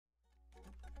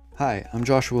Hi, I'm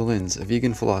Joshua Linz, a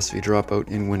vegan philosophy dropout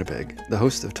in Winnipeg, the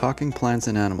host of Talking Plants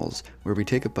and Animals, where we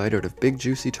take a bite out of big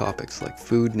juicy topics like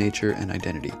food, nature, and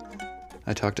identity.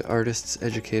 I talk to artists,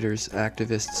 educators,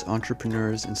 activists,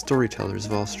 entrepreneurs, and storytellers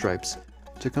of all stripes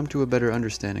to come to a better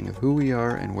understanding of who we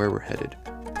are and where we're headed.